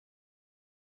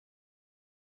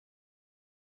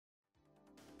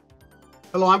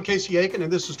Hello, I'm Casey Aiken,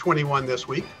 and this is 21 This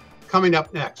Week. Coming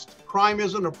up next, crime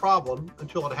isn't a problem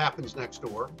until it happens next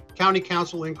door. County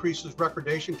Council increases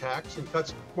recordation tax and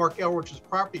cuts Mark Elrich's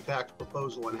property tax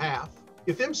proposal in half.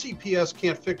 If MCPS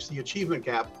can't fix the achievement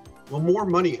gap, will more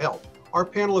money help? Our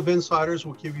panel of insiders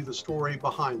will give you the story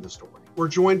behind the story. We're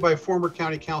joined by former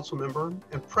County Council member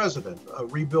and president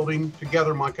of Rebuilding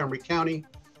Together Montgomery County,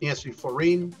 Nancy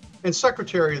Floreen, and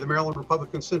secretary of the Maryland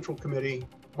Republican Central Committee,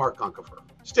 Mark Uncapher.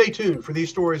 Stay tuned for these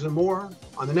stories and more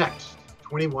on the next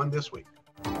 21 This Week.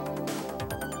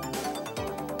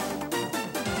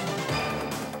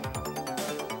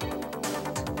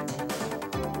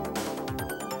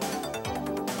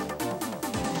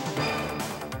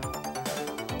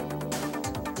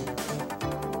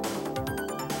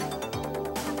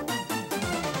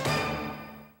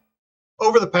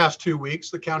 Over the past 2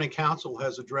 weeks, the County Council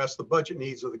has addressed the budget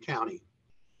needs of the county.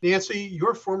 Nancy,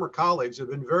 your former colleagues have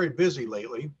been very busy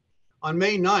lately. On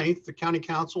May 9th, the County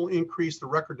Council increased the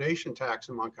recordation tax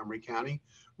in Montgomery County,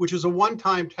 which is a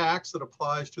one-time tax that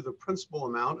applies to the principal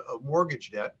amount of mortgage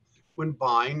debt when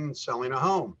buying and selling a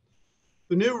home.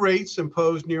 The new rates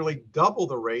imposed nearly double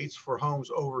the rates for homes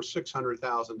over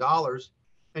 $600,000,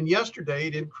 and yesterday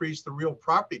it increased the real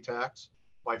property tax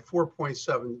by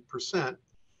 4.7%.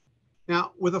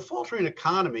 Now, with a faltering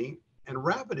economy and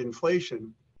rapid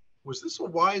inflation, was this a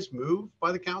wise move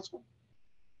by the council?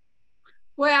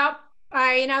 Well,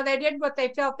 they did what they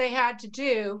felt they had to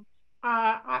do.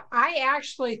 I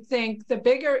actually think the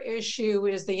bigger issue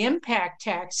is the impact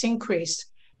tax increase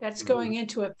that's going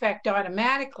into effect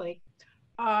automatically.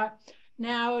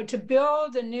 Now, to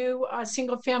build a new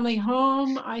single-family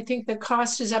home, I think the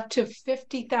cost is up to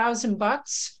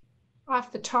 $50,000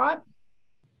 off the top.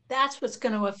 That's what's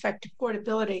going to affect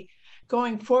affordability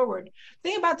going forward. The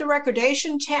thing about the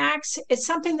recordation tax, it's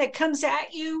something that comes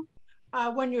at you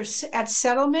when you're at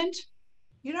settlement.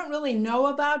 You don't really know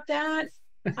about that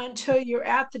until you're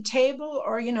at the table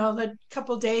or, the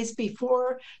couple days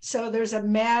before. So there's a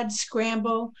mad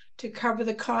scramble to cover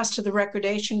the cost of the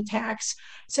recordation tax.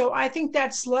 So I think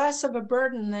that's less of a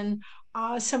burden than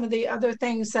some of the other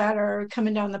things that are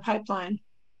coming down the pipeline.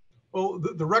 Well,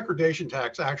 the recordation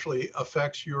tax actually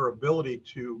affects your ability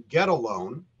to get a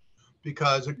loan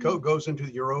because it goes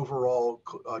into your overall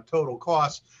total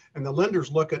costs, and the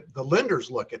lenders look at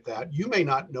that. You may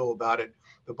not know about it.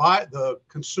 The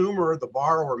consumer, the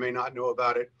borrower, may not know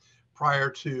about it prior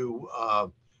to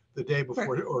the day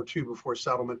before or two before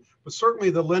settlement, but certainly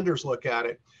the lenders look at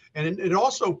it, and it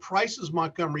also prices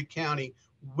Montgomery County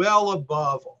well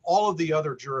above all of the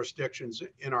other jurisdictions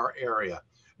in our area.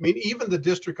 I mean, even the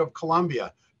District of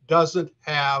Columbia doesn't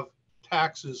have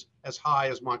taxes as high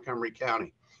as Montgomery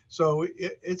County. So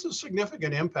it's a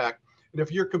significant impact. And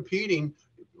if you're competing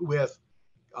with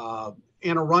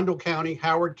Anne Arundel County,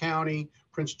 Howard County,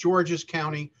 Prince George's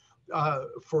County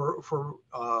for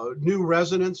new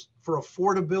residents, for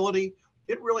affordability,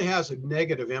 it really has a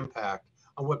negative impact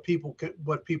on what people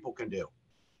can do.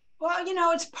 Well,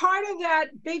 it's part of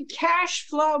that big cash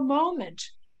flow moment.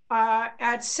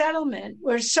 At settlement,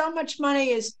 where so much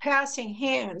money is passing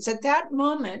hands. At that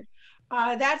moment,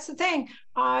 that's the thing.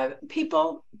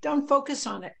 People don't focus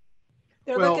on it.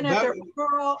 They're looking at their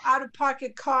overall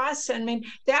out-of-pocket costs. I mean,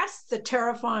 that's the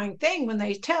terrifying thing when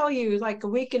they tell you like a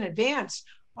week in advance.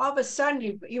 All of a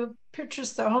sudden, you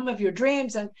purchase the home of your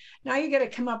dreams, and now you got to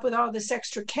come up with all this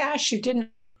extra cash you didn't.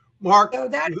 Mark, so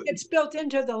that gets built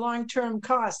into the long-term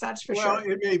cost. That's for sure. Well,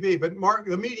 it may be, but Mark,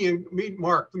 the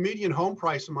median home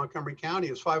price in Montgomery County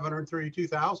is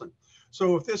 $532,000.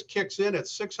 So if this kicks in at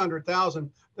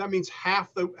 $600,000, that means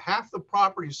half the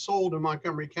properties sold in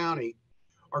Montgomery County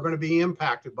are going to be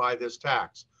impacted by this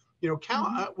tax.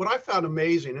 What I found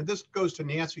amazing, and this goes to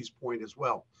Nancy's point as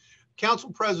well. Council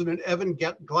President Evan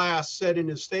Glass said in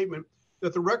his statement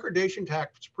that the recordation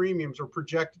tax premiums are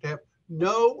projected to have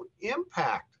no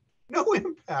impact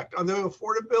on the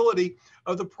affordability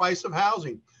of the price of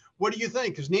housing. What do you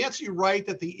think? Is Nancy right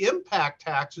that the impact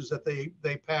taxes that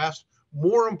they passed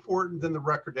more important than the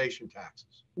recordation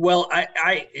taxes? Well,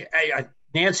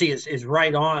 Nancy is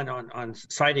right on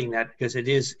citing that because it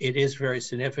is very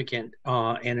significant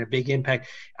and a big impact.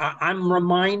 I'm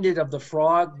reminded of the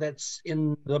frog that's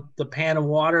in the pan of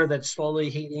water that's slowly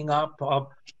heating up.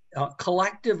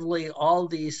 Collectively, all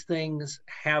these things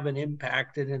have an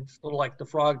impact, and it's a little like the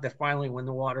frog that finally, when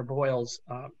the water boils,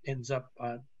 ends up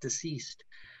deceased.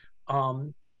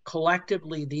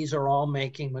 Collectively, these are all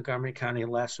making Montgomery County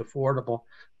less affordable.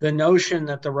 The notion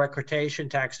that the recordation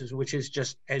taxes, which is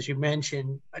just, as you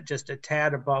mentioned, just a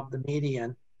tad above the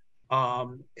median,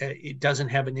 it doesn't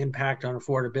have an impact on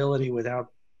affordability without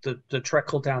the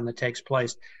trickle down that takes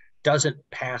place. doesn't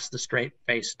pass the straight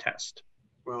face test.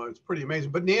 Well, it's pretty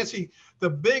amazing. But Nancy, the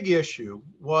big issue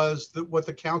was that what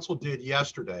the council did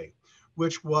yesterday,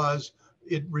 which was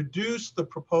it reduced the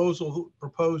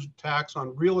proposed tax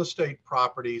on real estate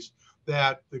properties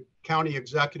that the county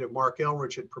executive, Mark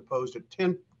Elrich, had proposed at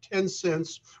 10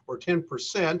 cents or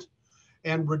 10%,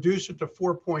 and reduced it to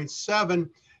 4.7,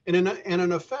 and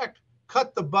in effect,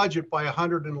 cut the budget by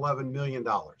 $111 million.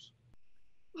 Well,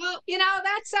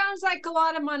 that sounds like a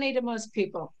lot of money to most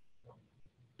people.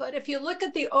 But if you look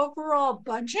at the overall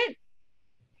budget,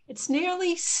 it's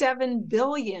nearly $7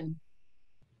 billion.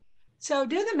 So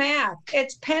do the math.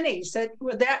 It's pennies that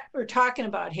we're talking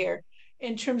about here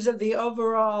in terms of the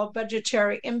overall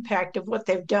budgetary impact of what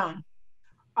they've done.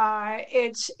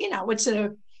 It's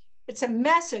a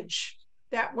message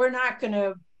that we're not going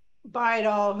to buy it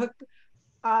all,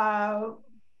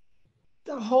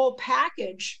 the whole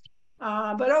package.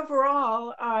 But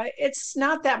overall, it's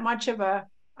not that much of a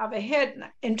hit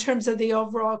in terms of the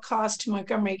overall cost to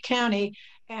Montgomery County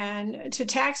and to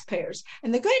taxpayers.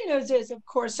 And the good news is, of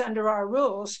course, under our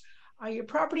rules, your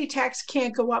property tax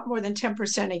can't go up more than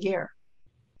 10% a year.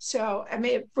 So, I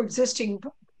mean, for existing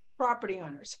property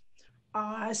owners.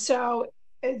 So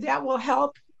that will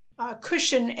help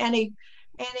cushion any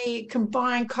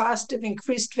combined cost of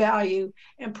increased value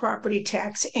and property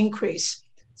tax increase.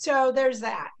 So there's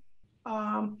that.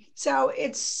 So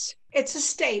it's a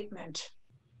statement.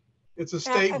 It's a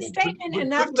statement. A statement but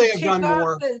enough couldn't they to have kick done off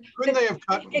more? Couldn't they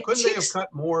have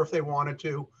cut more if they wanted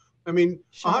to? I mean,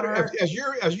 Sure.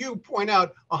 as you point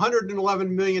out, $111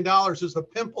 million is the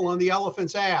pimple on the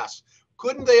elephant's ass.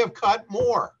 Couldn't they have cut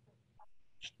more?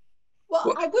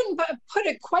 Well, I wouldn't put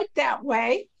it quite that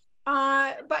way.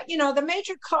 But, the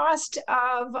major cost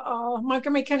of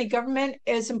Montgomery County government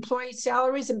is employee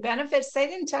salaries and benefits. They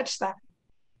didn't touch that.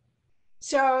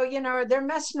 So, they're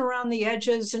messing around the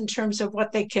edges in terms of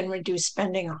what they can reduce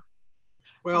spending on.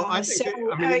 Well, I think,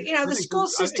 the school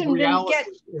system didn't get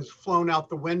is flown out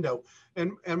the window.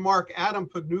 And Mark, Adam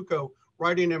Pagnucco,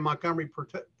 writing in Montgomery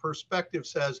Perspective,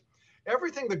 says,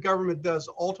 everything the government does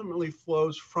ultimately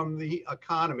flows from the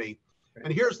economy.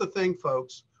 And here's the thing,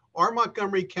 folks. Our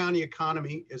Montgomery County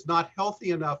economy is not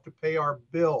healthy enough to pay our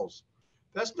bills.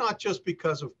 That's not just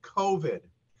because of COVID.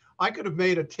 I could have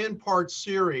made a 10-part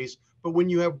series, but when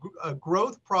you have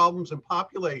growth problems in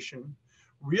population,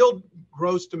 real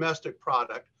gross domestic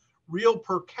product, real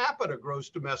per capita gross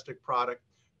domestic product,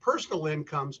 personal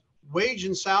incomes, wage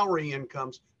and salary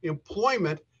incomes,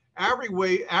 employment,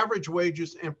 average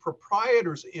wages, and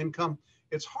proprietors' income,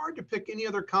 it's hard to pick any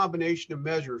other combination of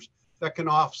measures that can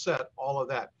offset all of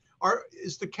that.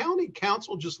 Is the county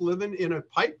council just living in a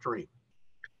pipe dream?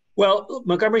 Well,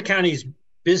 Montgomery County's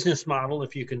business model,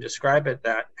 if you can describe it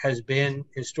that, has been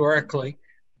historically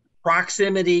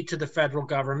proximity to the federal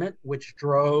government, which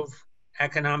drove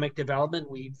economic development.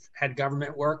 We've had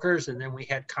government workers, and then we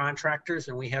had contractors,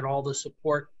 and we had all the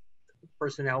support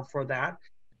personnel for that.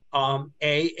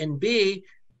 A, and B,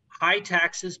 high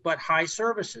taxes but high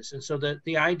services. And so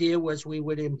the idea was we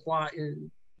would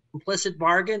implicit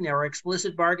bargain, or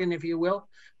explicit bargain, if you will,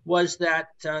 was that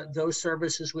those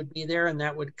services would be there, and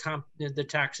that would the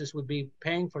taxes would be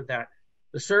paying for that.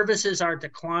 The services are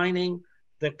declining.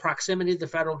 The proximity to the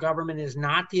federal government is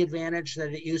not the advantage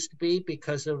that it used to be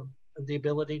because of the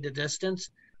ability to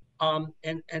distance.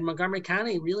 And Montgomery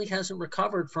County really hasn't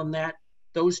recovered from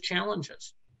those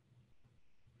challenges.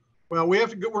 Well, we're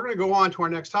going to go on to our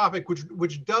next topic,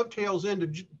 which dovetails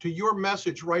into your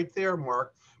message right there,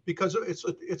 Mark, because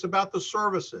it's about the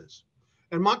services.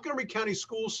 And Montgomery County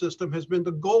school system has been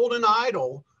the golden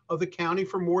idol of the county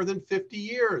for more than 50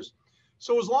 years.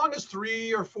 So as long as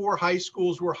 3 or 4 high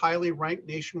schools were highly ranked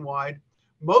nationwide,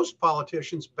 most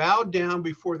politicians bowed down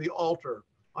before the altar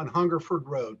on Hungerford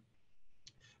Road.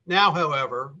 Now,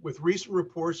 however, with recent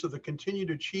reports of the continued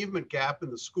achievement gap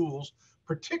in the schools,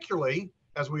 particularly,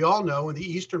 as we all know, in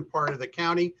the eastern part of the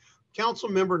county, Council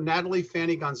Member Natalie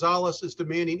Fanny Gonzalez is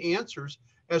demanding answers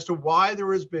as to why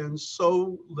there has been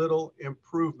so little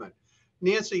improvement.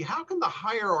 Nancy, how can the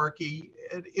hierarchy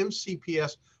at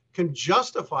MCPS can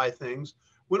justify things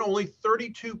when only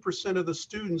 32% of the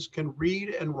students can read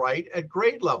and write at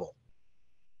grade level?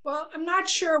 Well, I'm not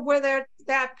sure where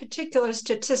that particular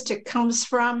statistic comes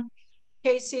from,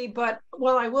 Casey, but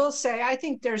I will say, I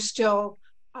think they're still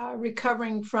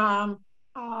recovering from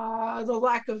the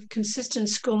lack of consistent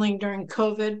schooling during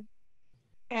COVID.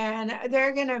 And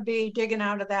they're going to be digging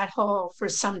out of that hole for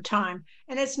some time.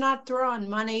 And it's not throwing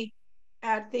money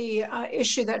at the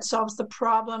issue that solves the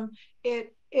problem.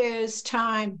 It is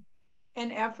time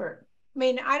and effort. I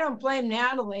mean, I don't blame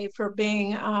Natalie for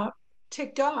being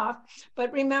ticked off.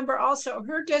 But remember also,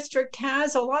 her district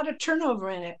has a lot of turnover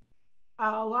in it.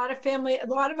 A lot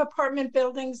of apartment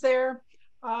buildings there,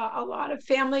 a lot of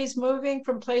families moving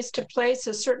from place to place,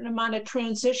 a certain amount of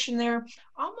transition there,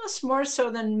 almost more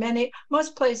so than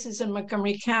most places in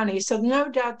Montgomery County. So no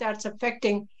doubt that's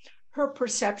affecting her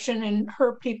perception and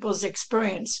her people's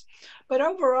experience. But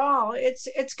overall,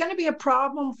 it's going to be a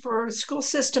problem for school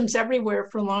systems everywhere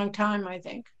for a long time, I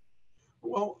think.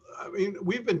 Well, I mean,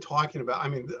 we've been talking about, I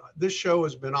mean, this show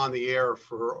has been on the air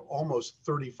for almost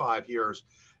 35 years,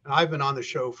 and I've been on the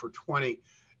show for 20.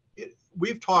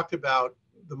 We've talked about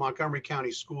the Montgomery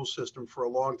County school system for a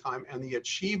long time and the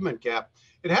achievement gap.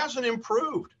 It hasn't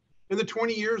improved. In the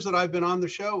 20 years that I've been on the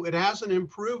show, it hasn't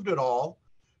improved at all.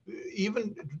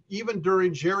 Even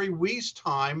during Jerry Wee's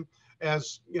time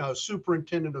as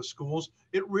superintendent of schools,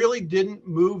 it really didn't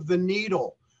move the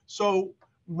needle. So,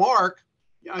 Mark,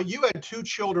 you had 2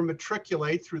 children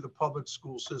matriculate through the public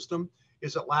school system.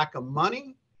 Is it lack of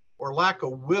money or lack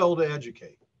of will to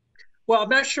educate? Well, I'm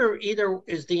not sure either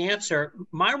is the answer.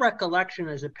 My recollection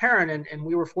as a parent, and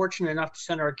we were fortunate enough to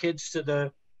send our kids to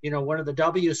the, one of the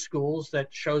W schools that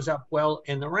shows up well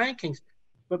in the rankings.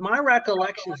 But my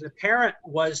recollection as a parent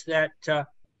was that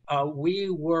we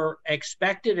were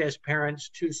expected as parents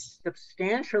to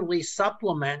substantially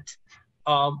supplement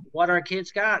what our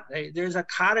kids got. There's a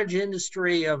cottage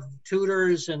industry of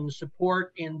tutors and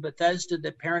support in Bethesda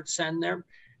that parents send their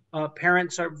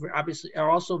parents are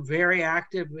also very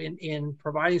active in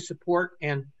providing support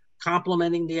and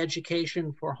complementing the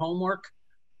education for homework.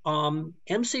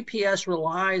 MCPS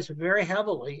relies very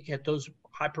heavily at those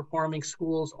high-performing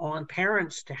schools on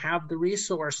parents to have the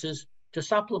resources to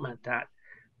supplement that.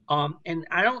 And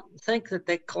I don't think that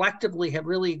they collectively have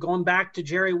really, going back to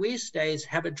Jerry Wee's days,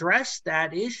 have addressed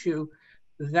that issue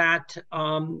that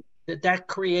that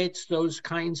creates those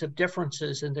kinds of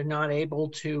differences, and they're not able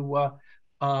to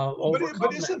overcome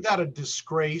but isn't that a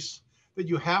disgrace that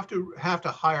you have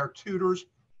to hire tutors?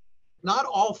 Not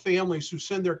all families who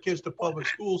send their kids to public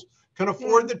schools can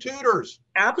afford the tutors.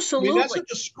 Absolutely. I mean, that's a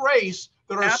disgrace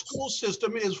that our school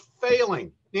system is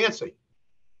failing. Nancy.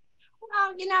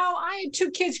 Well, I had 2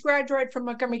 kids graduate from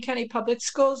Montgomery County Public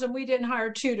Schools, and we didn't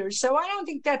hire tutors. So I don't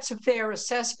think that's a fair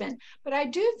assessment. But I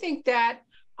do think that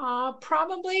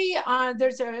probably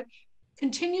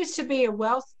continues to be a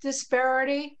wealth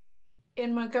disparity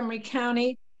in Montgomery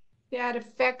County that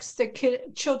affects the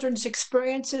children's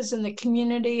experiences in the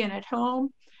community and at home.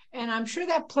 And I'm sure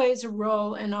that plays a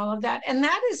role in all of that. And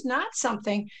that is not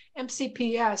something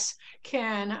MCPS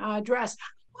can address.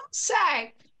 I'll say,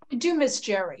 I do miss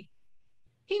Jerry.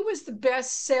 He was the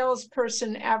best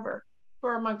salesperson ever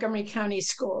for Montgomery County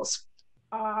schools.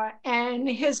 And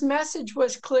his message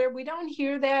was clear. We don't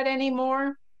hear that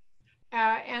anymore.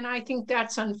 And I think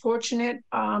that's unfortunate.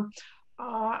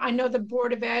 I know the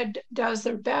Board of Ed does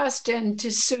their best, and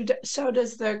so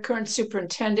does the current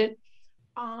superintendent.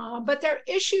 But their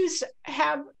issues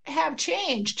have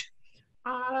changed.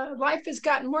 Life has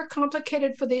gotten more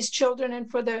complicated for these children and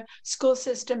for the school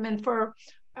system and for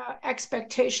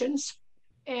expectations.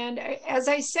 And as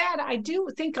I said, I do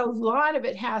think a lot of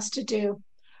it has to do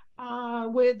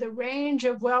with the range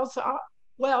of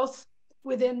wealth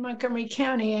within Montgomery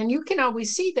County. And you can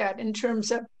always see that in terms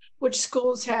of which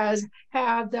schools have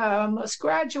the most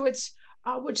graduates,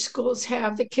 which schools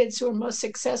have the kids who are most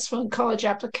successful in college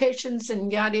applications,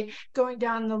 and going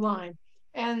down the line.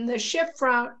 And the shift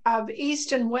of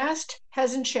East and West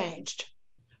hasn't changed.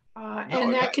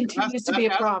 And that continues to be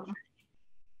a problem.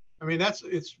 I mean,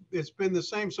 it's been the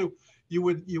same. So you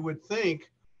would think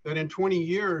that in 20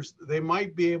 years, they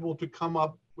might be able to come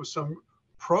up with some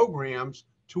programs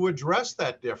to address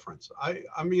that difference.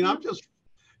 I mean, I'm just,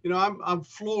 I'm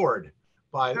floored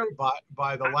by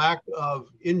the lack of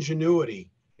ingenuity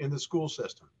in the school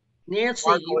system. Nancy,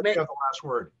 Mark, you have the last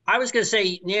word. I was going to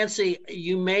say, Nancy,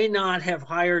 you may not have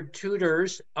hired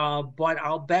tutors, but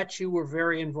I'll bet you were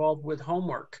very involved with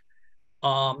homework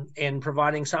and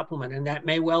providing supplement. And that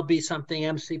may well be something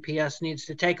MCPS needs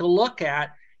to take a look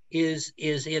at, is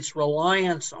its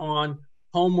reliance on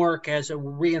homework as a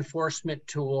reinforcement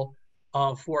tool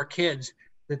for kids.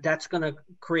 That's going to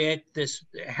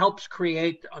helps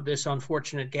create this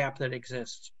unfortunate gap that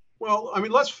exists. Well, I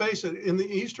mean, let's face it, in the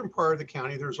eastern part of the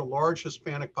county, there's a large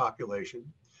Hispanic population,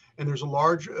 and there's a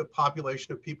large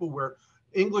population of people where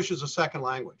English is a second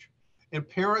language. And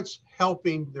parents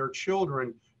helping their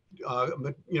children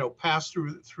pass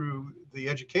through the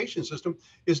education system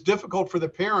is difficult for the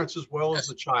parents as well as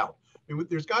the child. I mean,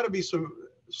 there's got to be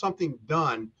something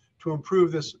done to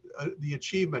improve the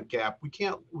achievement gap. We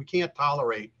can't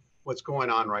tolerate what's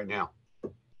going on right now.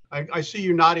 I see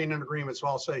you nodding in agreement, so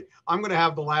I'll say I'm going to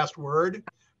have the last word.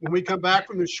 When we come back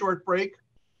from this short break,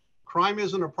 crime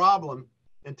isn't a problem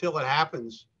until it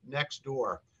happens next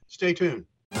door. Stay tuned.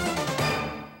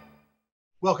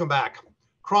 Welcome back.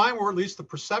 Crime, or at least the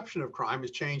perception of crime,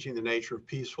 is changing the nature of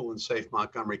peaceful and safe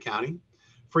Montgomery County.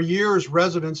 For years,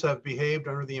 residents have behaved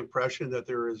under the impression that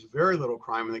there is very little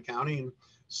crime in the county and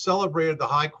celebrated the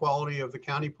high quality of the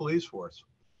county police force.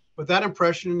 But that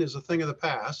impression is a thing of the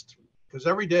past, because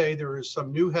every day there is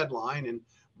some new headline in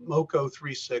MoCo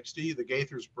 360, the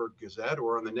Gaithersburg Gazette,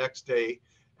 or on the Next Day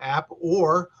app,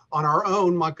 or on our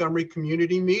own Montgomery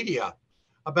community media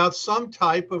about some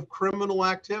type of criminal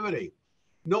activity.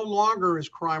 No longer is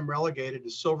crime relegated to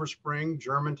Silver Spring,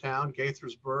 Germantown,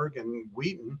 Gaithersburg, and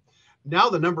Wheaton. Now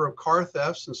the number of car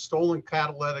thefts and stolen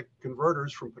catalytic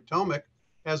converters from Potomac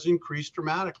has increased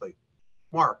dramatically.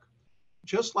 Mark,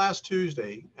 just last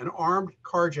Tuesday, an armed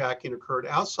carjacking occurred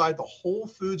outside the Whole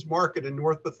Foods Market in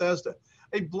North Bethesda,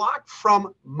 a block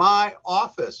from my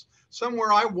office,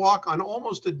 somewhere I walk on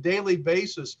almost a daily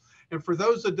basis. And for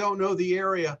those that don't know the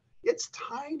area, it's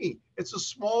tiny. It's a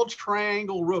small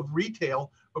triangle of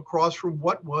retail across from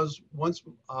what was once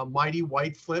mighty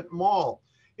White Flint Mall.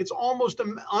 It's almost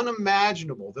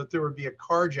unimaginable that there would be a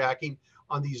carjacking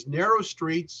on these narrow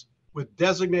streets with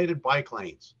designated bike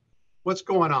lanes. What's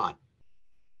going on?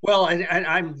 Well, and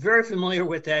I'm very familiar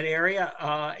with that area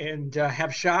and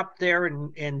have shopped there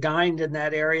and dined in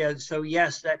that area. So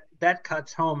yes, that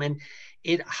cuts home, and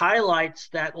it highlights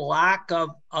that lack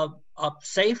of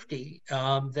safety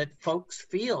that folks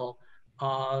feel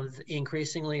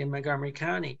increasingly in Montgomery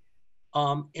County.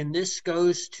 And this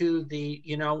goes to the,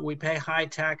 we pay high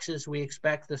taxes, we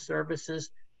expect the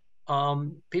services.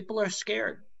 People are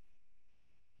scared.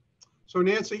 So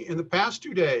Nancy, in the past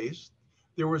 2 days,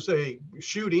 there was a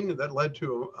shooting that led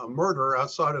to a murder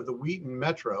outside of the Wheaton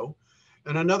Metro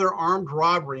and another armed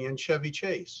robbery in Chevy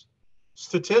Chase.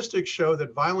 Statistics show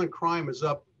that violent crime is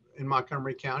up in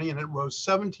Montgomery County, and it rose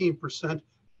 17%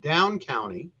 down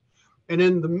county. And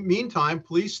in the meantime,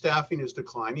 police staffing is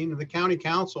declining, and the county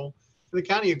council, the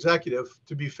county executive,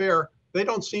 to be fair, they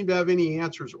don't seem to have any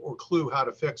answers or clue how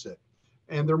to fix it.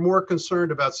 And they're more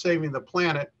concerned about saving the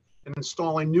planet and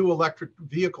installing new electric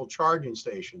vehicle charging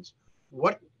stations.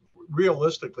 What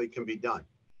realistically can be done?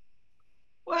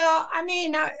 Well, I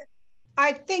mean,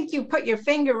 I think you put your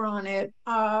finger on it.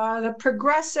 The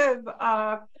progressive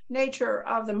nature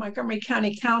of the Montgomery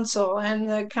County Council and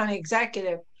the county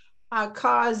executive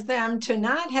caused them to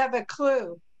not have a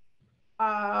clue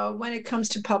when it comes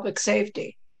to public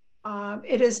safety.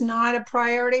 It is not a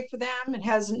priority for them. It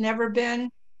has never been.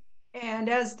 And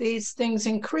as these things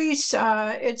increase,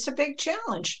 it's a big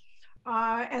challenge.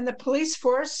 And the police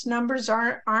force numbers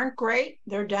aren't great.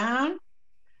 They're down.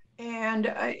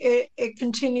 And it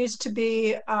continues to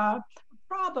be a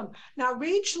problem. Now,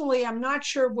 regionally, I'm not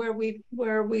sure where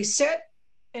we sit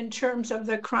in terms of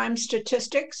the crime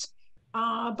statistics,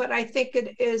 but I think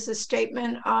it is a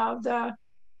statement of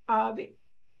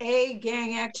A,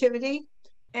 gang activity,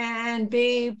 and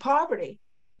B, poverty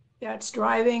that's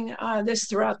driving this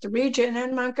throughout the region.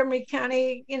 And Montgomery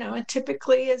County, it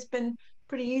typically has been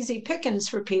pretty easy pickings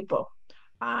for people.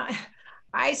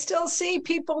 I still see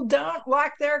people don't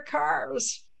lock their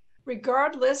cars,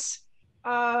 regardless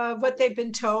of what they've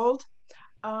been told.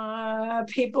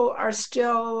 People are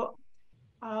still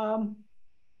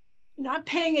not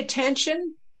paying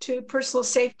attention to personal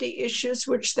safety issues,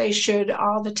 which they should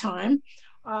all the time.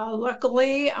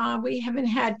 Luckily, we haven't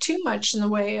had too much in the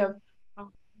way of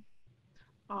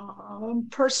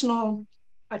personal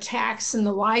attacks and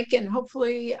the like, and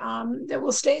hopefully that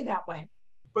will stay that way.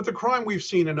 But the crime we've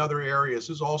seen in other areas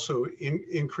is also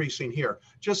increasing here.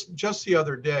 Just the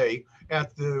other day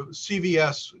at the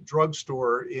CVS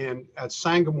drugstore at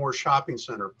Sangamore Shopping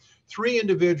Center, 3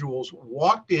 individuals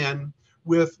walked in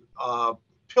with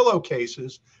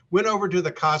pillowcases, went over to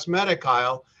the cosmetic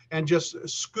aisle, and just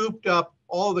scooped up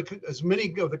as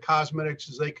many of the cosmetics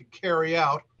as they could carry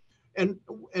out. And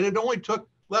it only took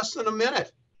less than a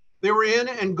minute. They were in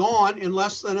and gone in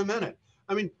less than a minute.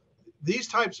 I mean, these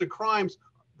types of crimes,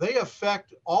 they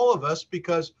affect all of us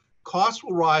because costs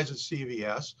will rise at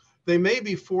CVS. They may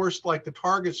be forced, like the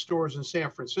Target stores in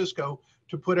San Francisco,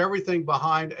 to put everything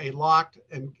behind a locked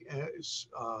and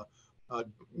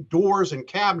doors and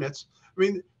cabinets. I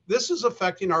mean, this is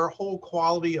affecting our whole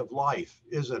quality of life,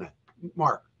 isn't it,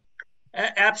 Mark?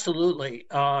 Absolutely.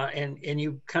 And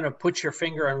you kind of put your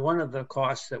finger on one of the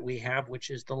costs that we have, which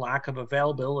is the lack of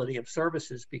availability of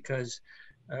services, because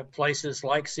places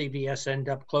like CVS end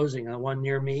up closing. One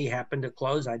near me happened to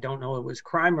close. I don't know, it was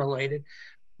crime related,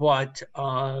 but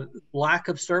lack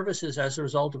of services as a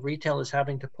result of retailers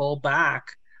having to pull back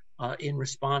in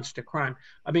response to crime.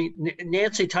 I mean,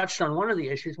 Nancy touched on one of the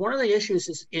issues. One of the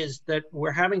issues is that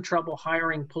we're having trouble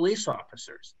hiring police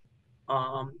officers.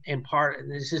 In part,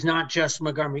 this is not just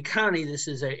Montgomery County. This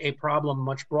is a problem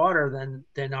much broader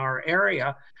than our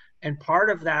area. And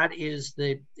part of that is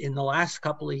in the last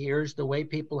couple of years, the way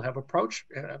people have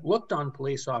looked on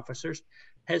police officers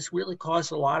has really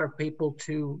caused a lot of people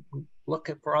to look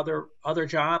for other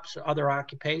jobs, other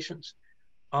occupations.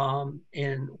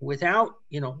 And without,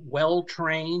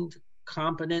 well-trained,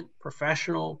 competent,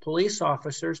 professional police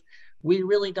officers, we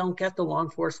really don't get the law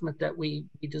enforcement that we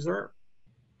deserve.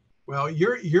 Well,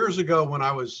 years ago, when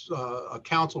I was a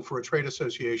counsel for a trade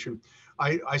association,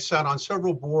 I sat on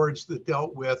several boards that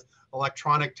dealt with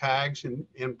electronic tags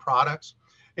in products.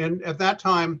 And at that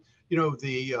time,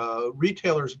 the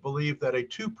retailers believed that a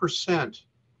 2%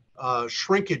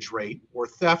 shrinkage rate or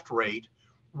theft rate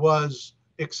was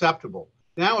acceptable.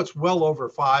 Now it's well over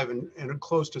 5% and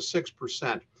close to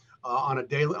 6% on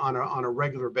a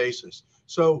regular basis.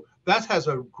 So that has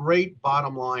a great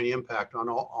bottom line impact on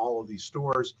all of these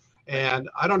stores. And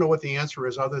I don't know what the answer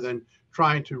is other than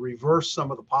trying to reverse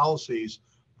some of the policies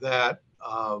that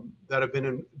have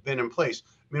been in place.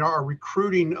 I mean, our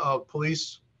recruiting of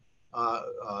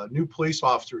new police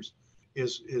officers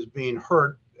is being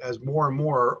hurt as more and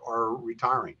more are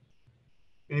retiring.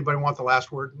 Anybody want the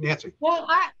last word? Nancy. Well,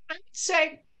 I'd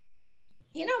say,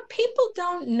 people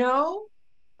don't know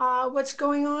what's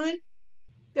going on.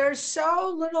 There's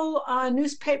so little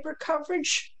newspaper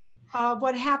coverage of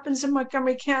what happens in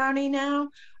Montgomery County now.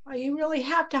 You really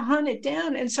have to hunt it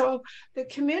down. And so the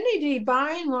community,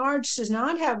 by and large, does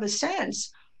not have a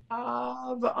sense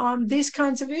of these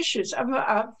kinds of issues,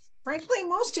 frankly,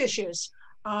 most issues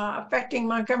affecting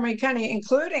Montgomery County,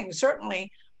 including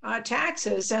certainly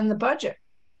taxes and the budget.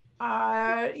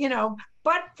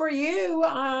 But for you,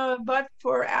 but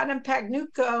for Adam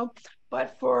Pagnucco,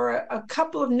 but for a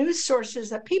couple of news sources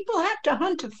that people have to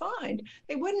hunt to find,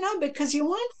 they wouldn't know because you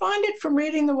won't find it from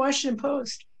reading the Washington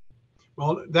Post.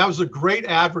 Well, that was a great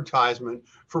advertisement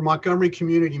for Montgomery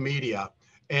Community Media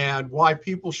and why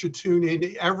people should tune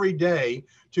in every day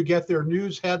to get their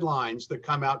news headlines that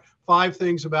come out, 5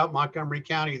 things about Montgomery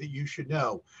County that you should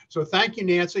know. So thank you,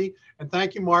 Nancy, and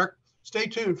thank you, Mark. Stay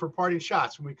tuned for Parting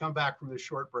Shots when we come back from this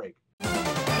short break.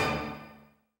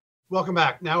 Welcome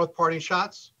back. Now with Parting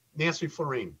Shots, Nancy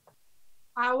Floreen.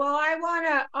 Well, I want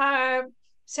to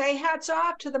say hats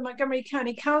off to the Montgomery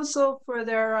County Council for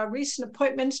their recent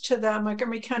appointments to the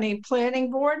Montgomery County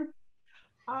Planning Board.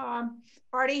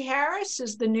 Artie Harris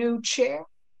is the new chair,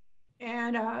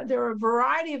 and there are a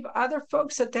variety of other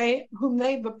folks whom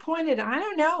they've appointed. I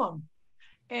don't know them,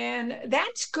 and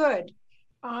that's good.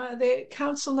 The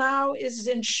council now is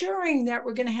ensuring that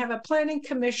we're going to have a planning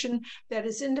commission that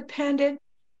is independent,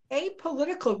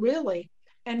 apolitical, really,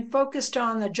 and focused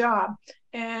on the job.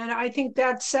 And I think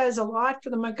that says a lot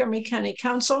for the Montgomery County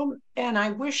Council. And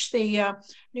I wish the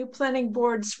new planning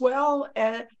board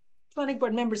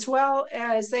members well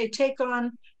as they take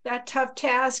on that tough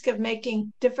task of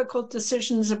making difficult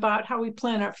decisions about how we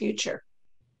plan our future.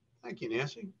 Thank you,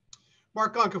 Nancy.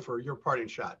 Mark Uncapher, your parting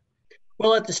shot.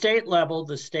 Well, at the state level,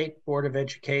 the State Board of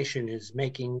Education is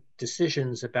making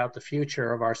decisions about the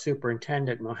future of our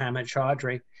superintendent, Mohammed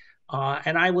Chaudhry.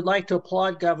 And I would like to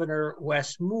applaud Governor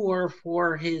Wes Moore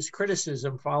for his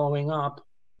criticism following up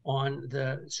on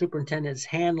the superintendent's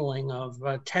handling of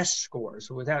test scores.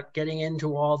 Without getting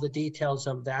into all the details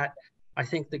of that, I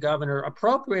think the governor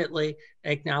appropriately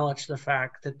acknowledged the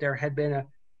fact that there had been a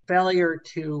failure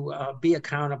to be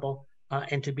accountable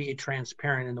and to be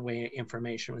transparent in the way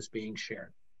information was being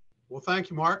shared. Well, thank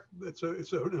you, Mark. It's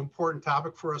an important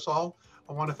topic for us all.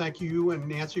 I want to thank you and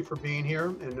Nancy for being here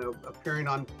and appearing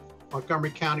on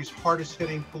Montgomery County's hardest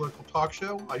hitting political talk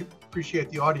show. I appreciate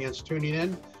the audience tuning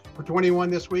in. For 21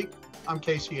 this week, I'm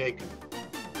Casey Aiken.